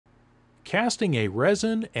casting a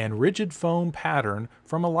resin and rigid foam pattern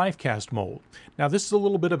from a lifecast mold. Now this is a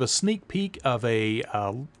little bit of a sneak peek of a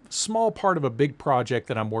small part of a big project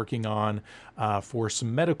that I'm working on for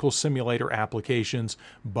some medical simulator applications,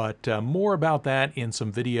 but more about that in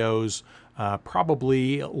some videos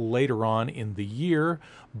probably later on in the year.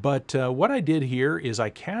 But what I did here is I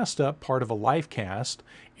cast up part of a lifecast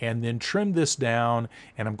and then trimmed this down,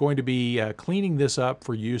 and I'm going to be cleaning this up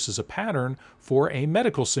for use as a pattern for a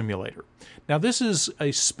medical simulator. Now this is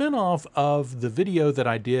a spin-off of the video that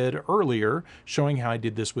I did earlier showing how I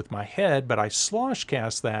did this with my head, but I slosh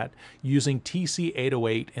cast that using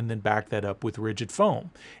TC808 and then back that up with rigid foam.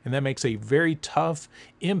 And that makes a very tough,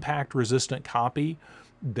 impact-resistant copy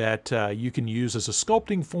that you can use as a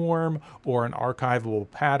sculpting form or an archivable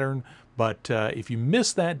pattern. But if you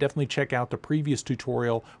missed that, definitely check out the previous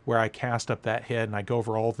tutorial where I cast up that head and I go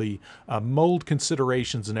over all the mold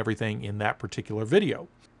considerations and everything in that particular video.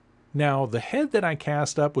 Now, the head that I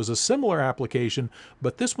cast up was a similar application,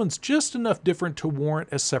 but this one's just enough different to warrant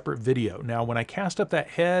a separate video. Now, when I cast up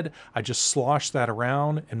that head, I just sloshed that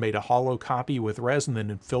around and made a hollow copy with resin and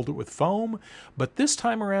then filled it with foam. But this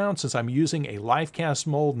time around, since I'm using a lifecast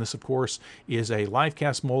mold, and this, of course, is a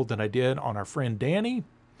lifecast mold that I did on our friend Danny,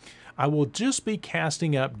 I will just be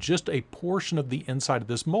casting up just a portion of the inside of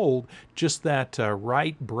this mold, just that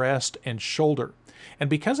right breast and shoulder.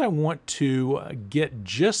 And because I want to get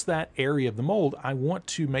just that area of the mold, I want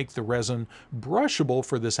to make the resin brushable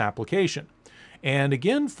for this application. And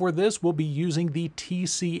again, for this, we'll be using the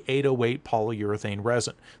TC808 polyurethane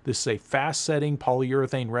resin. This is a fast-setting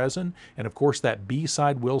polyurethane resin, and of course that B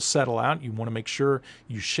side will settle out. You want to make sure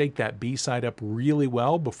you shake that B side up really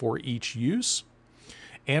well before each use.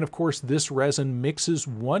 And of course, this resin mixes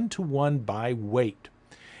 1-to-1 by weight.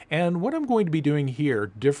 And what I'm going to be doing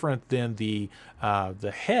here, different than the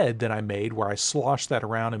head that I made where I sloshed that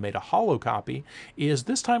around and made a hollow copy, is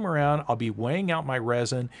this time around I'll be weighing out my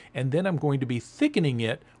resin and then I'm going to be thickening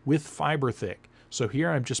it with FiberThick. So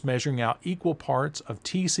here I'm just measuring out equal parts of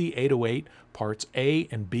TC808, parts A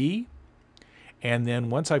and B. And then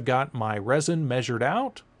once I've got my resin measured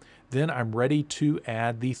out, then I'm ready to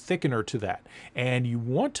add the thickener to that. And you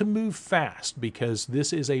want to move fast because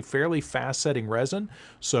this is a fairly fast setting resin.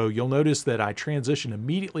 So you'll notice that I transition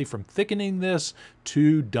immediately from thickening this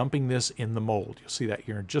to dumping this in the mold. You'll see that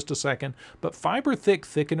here in just a second. But FiberThick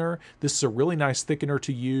thickener, this is a really nice thickener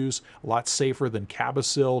to use, a lot safer than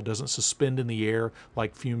Cabosil, doesn't suspend in the air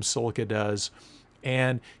like fumed silica does.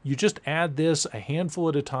 And you just add this a handful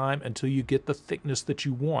at a time until you get the thickness that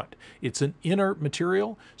you want. It's an inert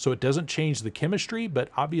material, so it doesn't change the chemistry, but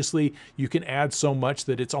obviously you can add so much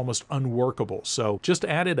that it's almost unworkable. So just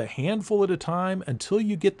add it a handful at a time until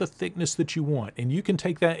you get the thickness that you want. And you can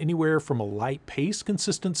take that anywhere from a light paste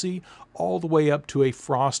consistency all the way up to a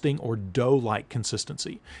frosting or dough-like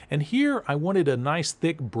consistency. And here I wanted a nice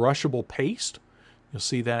thick brushable paste. You'll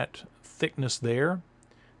see that thickness there.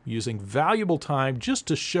 Using valuable time just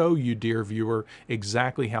to show you, dear viewer,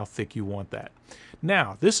 exactly how thick you want that.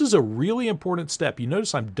 Now, this is a really important step. You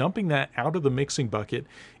notice I'm dumping that out of the mixing bucket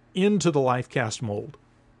into the lifecast mold.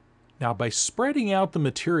 Now, by spreading out the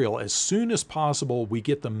material as soon as possible, we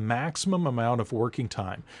get the maximum amount of working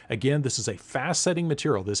time. Again, this is a fast-setting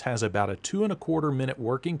material. This has about a 2¼ minute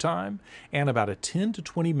working time and about a 10 to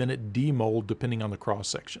 20 minute demold, depending on the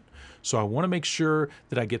cross-section. So I want to make sure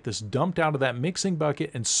that I get this dumped out of that mixing bucket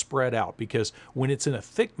and spread out, because when it's in a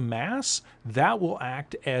thick mass, that will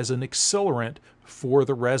act as an accelerant for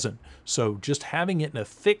the resin. So just having it in a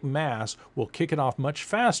thick mass will kick it off much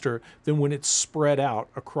faster than when it's spread out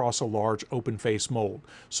across a large open face mold.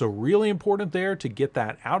 So really important there to get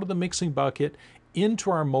that out of the mixing bucket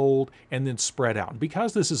into our mold and then spread out. And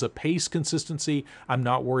because this is a paste consistency, I'm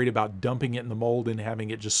not worried about dumping it in the mold and having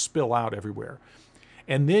it just spill out everywhere.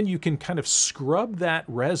 And then you can kind of scrub that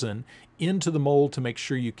resin into the mold to make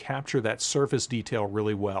sure you capture that surface detail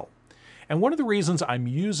really well. And one of the reasons I'm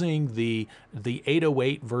using the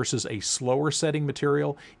 808 versus a slower setting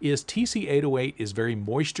material is TC808 is very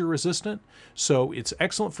moisture resistant. So it's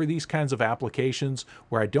excellent for these kinds of applications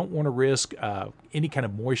where I don't want to risk any kind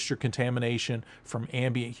of moisture contamination from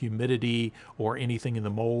ambient humidity or anything in the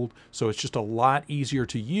mold. So it's just a lot easier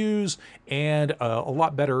to use and a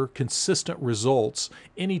lot better consistent results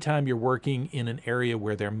anytime you're working in an area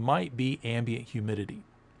where there might be ambient humidity.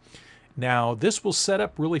 Now this will set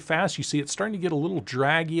up really fast. You see it's starting to get a little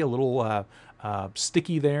draggy, a little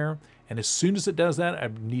sticky there. And as soon as it does that, I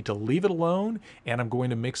need to leave it alone, and I'm going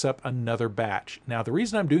to mix up another batch. Now, the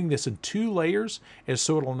reason I'm doing this in 2 layers is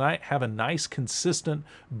so it'll have a nice, consistent,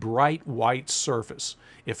 bright white surface.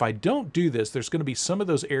 If I don't do this, there's going to be some of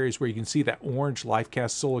those areas where you can see that orange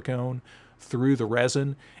lifecast silicone through the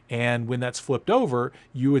resin, and when that's flipped over,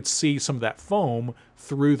 you would see some of that foam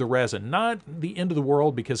through the resin. Not the end of the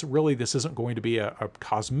world, because really this isn't going to be a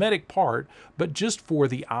cosmetic part, but just for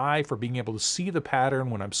the eye, for being able to see the pattern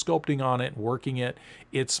when I'm sculpting on it and working it.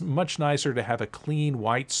 It's much nicer to have a clean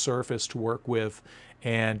white surface to work with,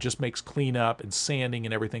 and just makes cleanup and sanding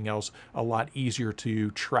and everything else a lot easier to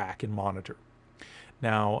track and monitor.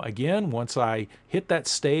 Now, again, once I hit that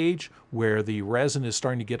stage where the resin is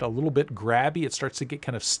starting to get a little bit grabby, it starts to get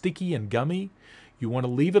kind of sticky and gummy, you want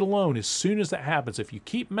to leave it alone as soon as that happens. If you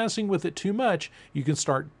keep messing with it too much, you can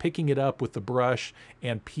start picking it up with the brush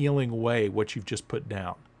and peeling away what you've just put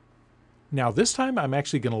down. Now, this time I'm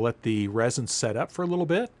actually going to let the resin set up for a little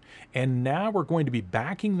bit, and now we're going to be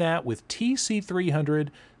backing that with TC300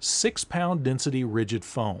 6-pound density rigid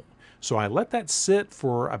foam. So I let that sit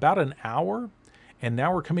for about an hour, and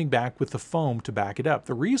now we're coming back with the foam to back it up.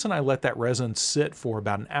 The reason I let that resin sit for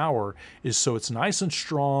about an hour is so it's nice and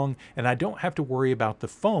strong, and I don't have to worry about the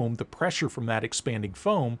foam, the pressure from that expanding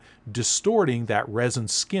foam, distorting that resin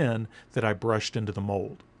skin that I brushed into the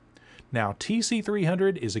mold. Now,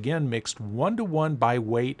 TC300 is again mixed 1-to-1 by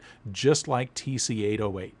weight, just like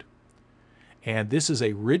TC808. And this is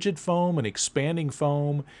a rigid foam, an expanding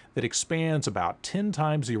foam that expands about 10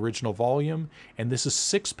 times the original volume, and this is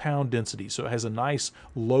 6-pound density, so it has a nice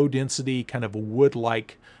low density, kind of a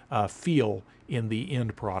wood-like feel in the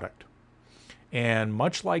end product. And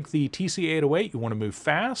much like the TC808, you want to move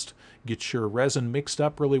fast, get your resin mixed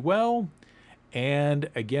up really well, and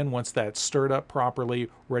again, once that's stirred up properly,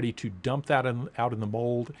 ready to dump that out in the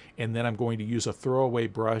mold, and then I'm going to use a throwaway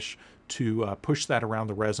brush to push that around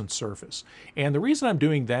the resin surface. And the reason I'm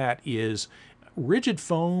doing that is rigid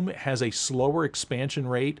foam has a slower expansion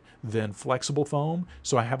rate than flexible foam,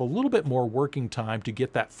 so I have a little bit more working time to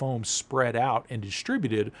get that foam spread out and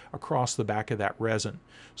distributed across the back of that resin.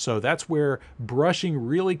 So that's where brushing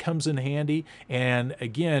really comes in handy, and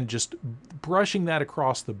again, just brushing that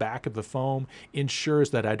across the back of the foam ensures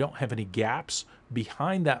that I don't have any gaps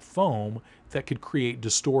behind that foam that could create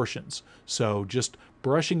distortions. So just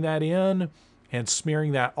brushing that in and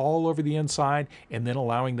smearing that all over the inside, and then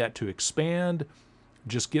allowing that to expand,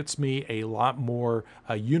 just gets me a lot more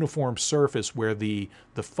uniform surface where the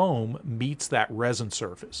foam meets that resin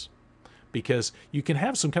surface. Because you can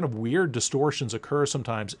have some kind of weird distortions occur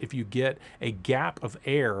sometimes if you get a gap of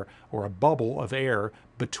air or a bubble of air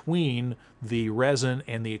between the resin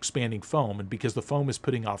and the expanding foam. And because the foam is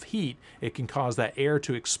putting off heat, it can cause that air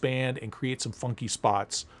to expand and create some funky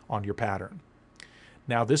spots on your pattern.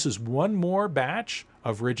 Now, this is one more batch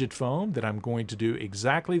of rigid foam that I'm going to do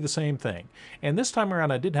exactly the same thing. And this time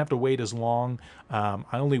around, I didn't have to wait as long. I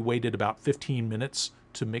only waited about 15 minutes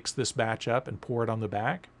to mix this batch up and pour it on the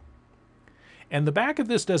back. And the back of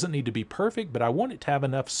this doesn't need to be perfect, but I want it to have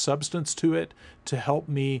enough substance to it to help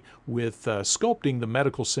me with sculpting the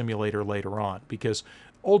medical simulator later on, because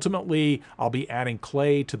ultimately I'll be adding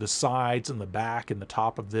clay to the sides and the back and the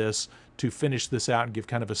top of this to finish this out and give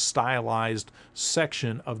kind of a stylized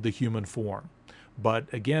section of the human form. But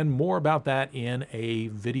again, more about that in a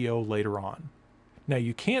video later on. Now,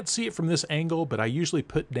 you can't see it from this angle, but I usually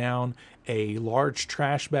put down a large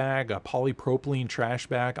trash bag, a polypropylene trash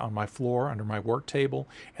bag on my floor under my work table,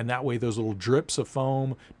 and that way those little drips of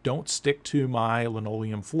foam don't stick to my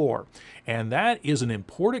linoleum floor. And that is an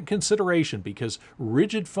important consideration because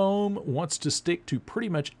rigid foam wants to stick to pretty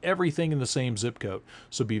much everything in the same zip code.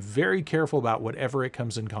 So be very careful about whatever it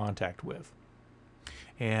comes in contact with.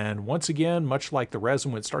 And once again, much like the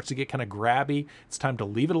resin, when it starts to get kind of grabby, it's time to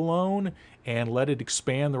leave it alone and let it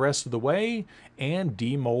expand the rest of the way and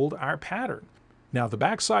demold our pattern. Now, the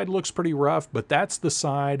back side looks pretty rough, but that's the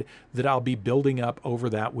side that I'll be building up over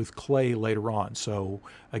that with clay later on. So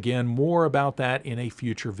again, more about that in a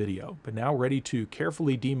future video. But now ready to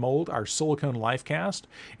carefully demold our silicone life cast.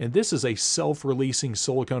 And this is a self-releasing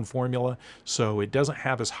silicone formula, so it doesn't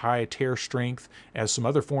have as high a tear strength as some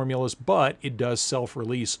other formulas, but it does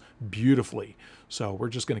self-release beautifully. So we're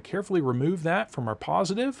just going to carefully remove that from our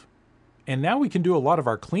positive. And now we can do a lot of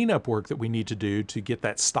our cleanup work that we need to do to get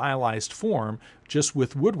that stylized form just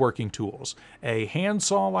with woodworking tools. A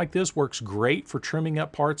handsaw like this works great for trimming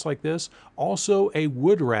up parts like this. Also, a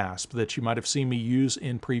wood rasp that you might have seen me use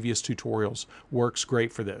in previous tutorials works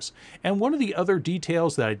great for this. And one of the other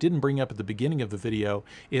details that I didn't bring up at the beginning of the video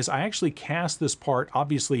is I actually cast this part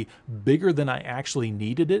obviously bigger than I actually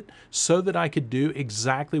needed it so that I could do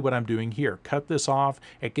exactly what I'm doing here. Cut this off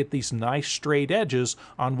and get these nice straight edges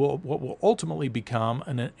on what will ultimately become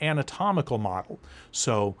an anatomical model.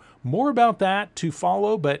 So more about that to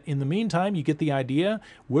follow, but in the meantime, you get the idea.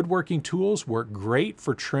 Woodworking tools work great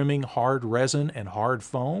for trimming hard resin and hard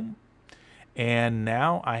foam. And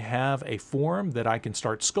now I have a form that I can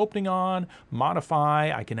start sculpting on,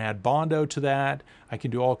 modify, I can add Bondo to that, I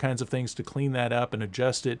can do all kinds of things to clean that up and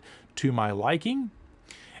adjust it to my liking.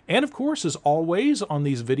 And of course, as always on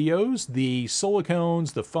these videos, the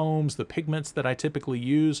silicones, the foams, the pigments that I typically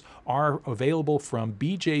use are available from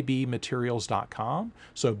bjbmaterials.com,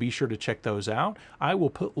 so be sure to check those out. I will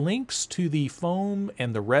put links to the foam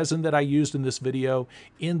and the resin that I used in this video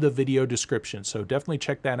in the video description, so definitely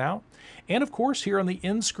check that out. And of course, here on the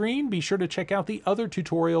end screen, be sure to check out the other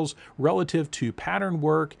tutorials relative to pattern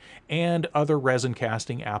work and other resin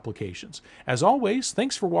casting applications. As always,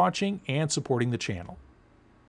 thanks for watching and supporting the channel.